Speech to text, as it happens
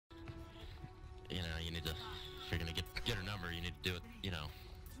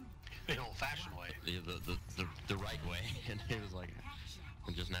the right way, and he was like,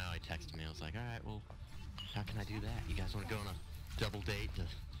 and just now he texted me. I was like, all right, well, how can I do that? You guys want to go on a double date to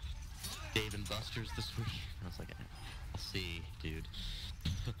Dave and Buster's this week? I was like, I'll see, dude.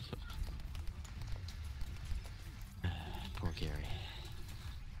 Poor Gary.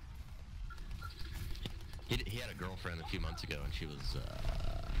 He had a girlfriend a few months ago, and she was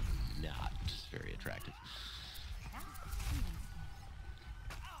not very attractive.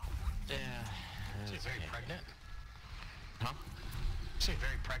 Yeah. She's very pregnant. Huh? She's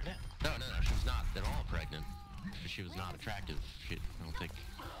very pregnant. No, she was not at all pregnant. She was not attractive. I don't think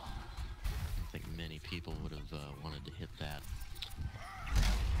many people would have wanted to hit that.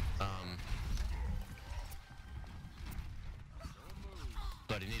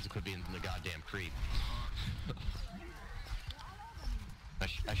 But he needs to quit being the goddamn creep. I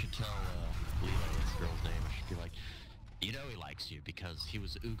should tell Lilo, this girl's name. I should be like, you know he likes you because he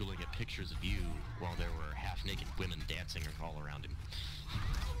was oogling at pictures of you while there were half-naked women dancing all around him.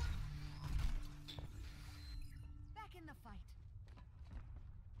 Back in the fight.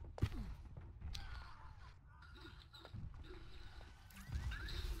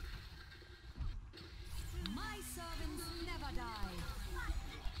 My servants never die.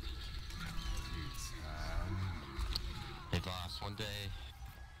 Hey boss, one day.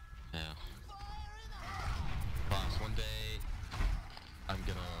 Yeah. Boss, one day I'm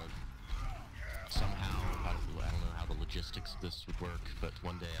gonna somehow, I don't know how the logistics of this would work, but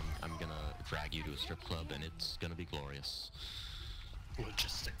one day I'm gonna drag you to a strip club and it's gonna be glorious.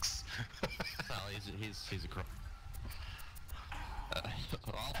 Logistics. Well, he's a crook.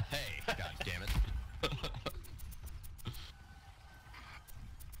 Oh, hey, god damn it.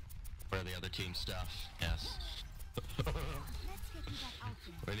 Where are the other team stuff? Yes.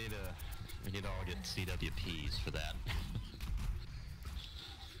 We need to all get CWPs for that.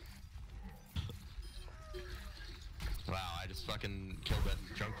 Wow, I just fucking killed that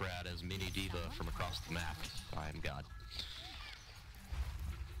Junkrat as Mini Diva from across the map. I am God.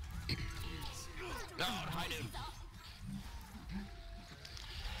 Oh, hi dude.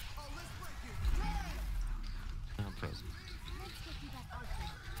 I'm frozen.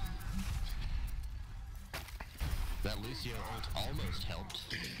 That Lucio ult almost helped.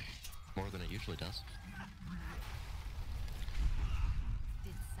 More than it usually does.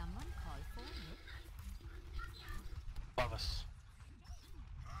 Did someone call for me? Love us.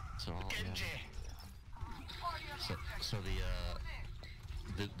 So, Genji. Yeah. So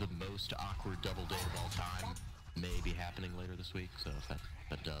the most awkward double date of all time may be happening later this week. So if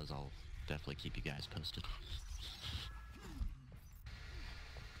that does, I'll definitely keep you guys posted.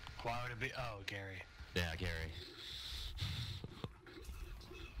 Why would it be? Oh, Gary. Yeah, Gary.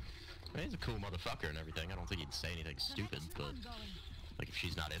 I mean, he's a cool motherfucker and everything. I don't think he'd say anything stupid, but like if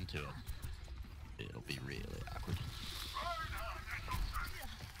she's not into it, it'll be really awkward.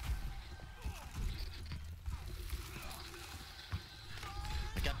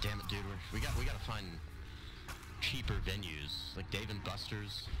 God damn it, dude! We gotta find cheaper venues like Dave and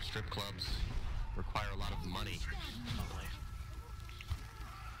Buster's. Strip clubs require a lot of money. Totally.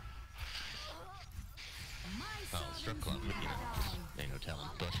 Well, strip club, you know, ain't no telling,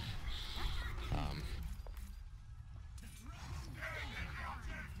 but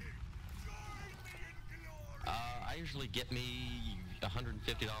I usually get me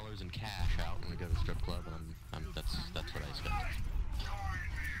 $150 in cash out when we go to the strip club, and that's what I spend.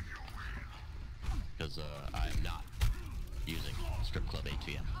 Because I am not using strip club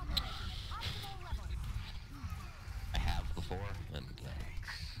ATM. I have before, and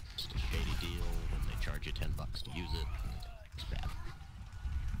it's a shady deal when they charge you $10 to use it. It's bad.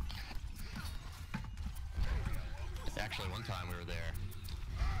 Actually, one time we were there,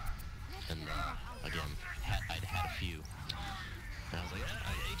 and again, I'd had a few, and I was like,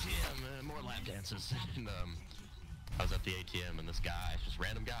 ATM, more lap dances, and I was at the ATM, and this guy, just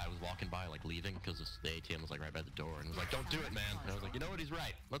random guy, was walking by, like, leaving, because the ATM was, like, right by the door, and was like, don't do it, man. And I was like, you know what, he's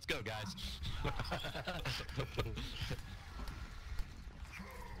right. Let's go, guys.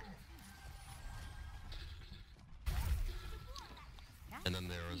 And then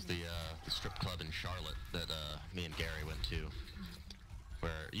there was the strip club in Charlotte that me and Gary went to,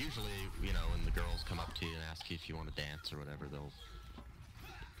 where usually, you know, when the girls come up to you and ask you if you want to dance or whatever, they'll,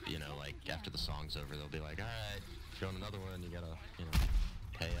 you know, like, after the song's over, they'll be like, all right, if you want another one, you gotta, you know,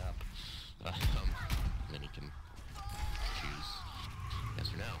 pay up. Then you can choose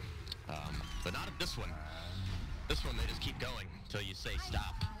yes or no. But not at this one. This one, they just keep going until you say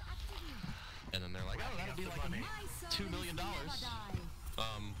stop. And then they're like, oh, that'll be like $2 million.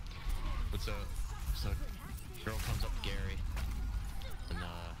 But so girl comes up to Gary and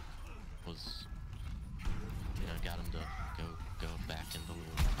was got him to go back into the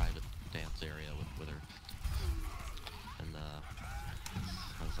little private dance area with her. And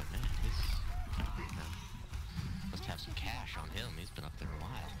I was like, man, he's must have some cash on him. He's been up there a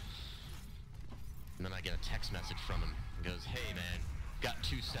while. And then I get a text message from him. He goes, hey man, got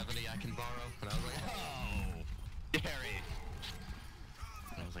 270 I can borrow? And I was like, oh, Gary.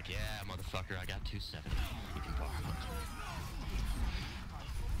 And I was like, yeah, motherfucker, I got 270. You can borrow it.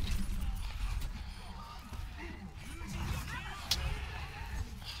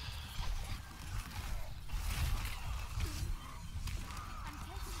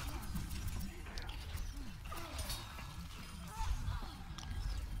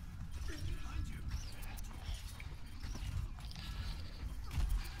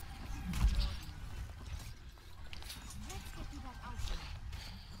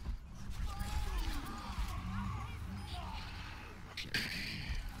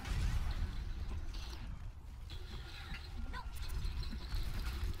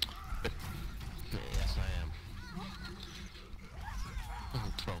 Yes, I am.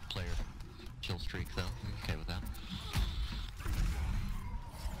 12-player kill streak, though. I'm okay with that.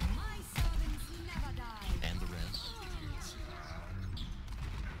 My servants never die. And the res.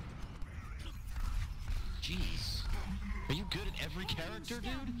 Jeez. Are you good at every character,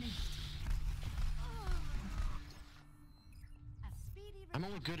 dude? A speedy I'm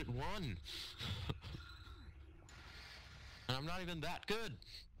only good at one. And I'm not even that good.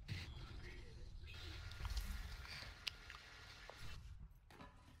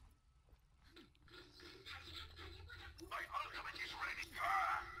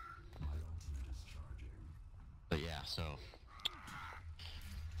 But yeah, so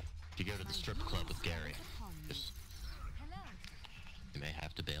if you go to the strip club with Gary, just hello. you may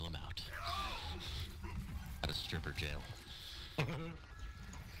have to bail him out at a stripper jail. I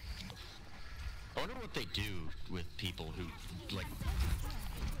wonder what they do with people who, like,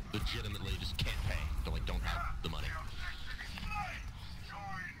 legitimately just can't pay. They, like, don't have the money.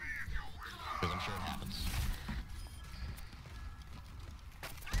 Because I'm sure it happens.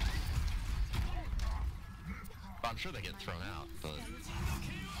 I'm sure they get thrown out, but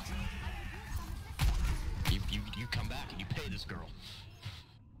you come back and you pay this girl.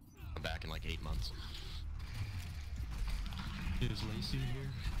 I'm back in like 8 months. Is Lacey here?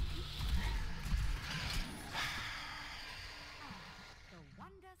 The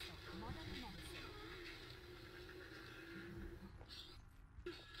wonders of modern medicine.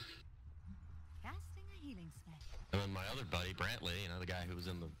 Casting a healing spell. And then my other buddy, Brantley, you know, the guy who was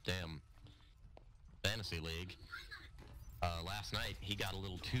in the damn fantasy league, last night he got a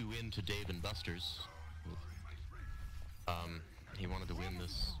little too into Dave and Buster's. He wanted to win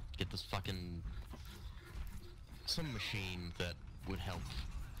this, get this fucking, some machine that would help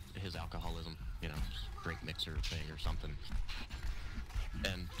his alcoholism, you know, drink mixer thing or something.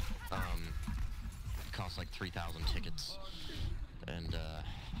 And, it cost like 3,000 tickets. And,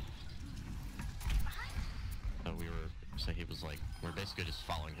 so so he was like, we're basically just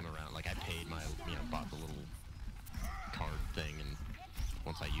following him around. Like I paid my, you know, bought the little card thing, and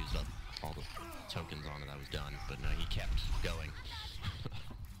once I used up all the tokens on it, I was done. But no, he kept going.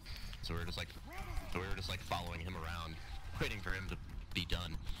 So we were just like following him around, waiting for him to be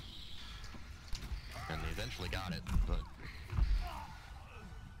done. And he eventually got it, but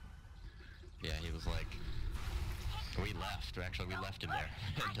yeah, he was like, we left. Actually, we left him there,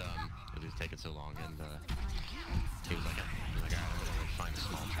 and it was taking so long, and he was like, all right, I'm gonna like find a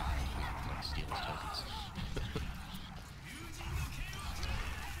small child and like steal his tokens.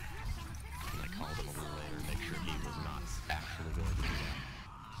 And I called him a little later to make sure he was not actually going to do that.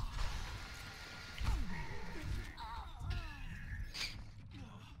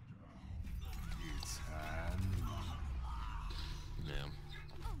 Yeah.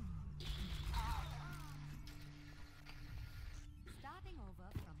 Starting over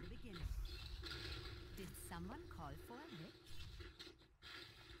from the beginning. Did someone call for a lift?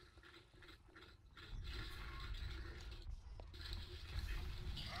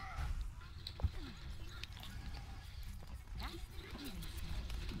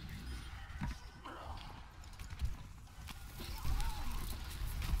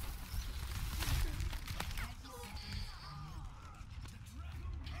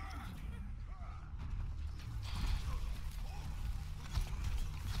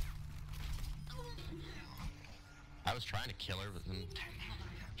 I was trying to kill her, but then...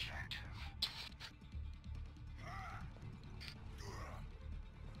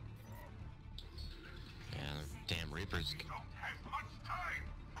 Yeah, damn Reapers.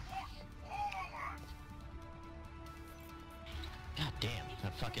 God damn,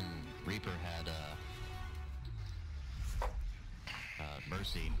 that fucking Reaper had,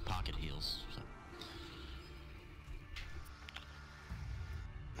 Mercy pocket heals. So.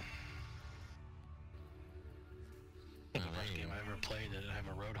 The first game I ever played didn't have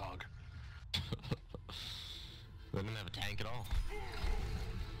a Roadhog. They didn't have a tank at all.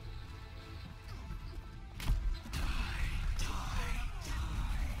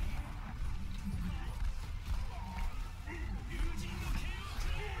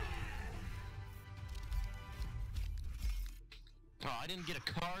 Oh, I didn't get a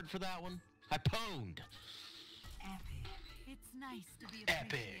card for that one. I pwned. Epic. It's nice to be Epic.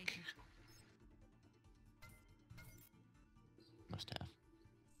 appreciated. Must have.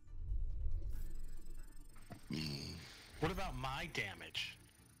 What about my damage?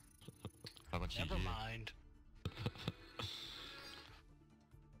 How much did Never you do? mind.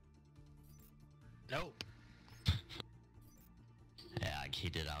 Nope. Yeah, he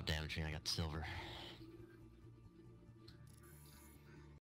did out damage me. I got silver.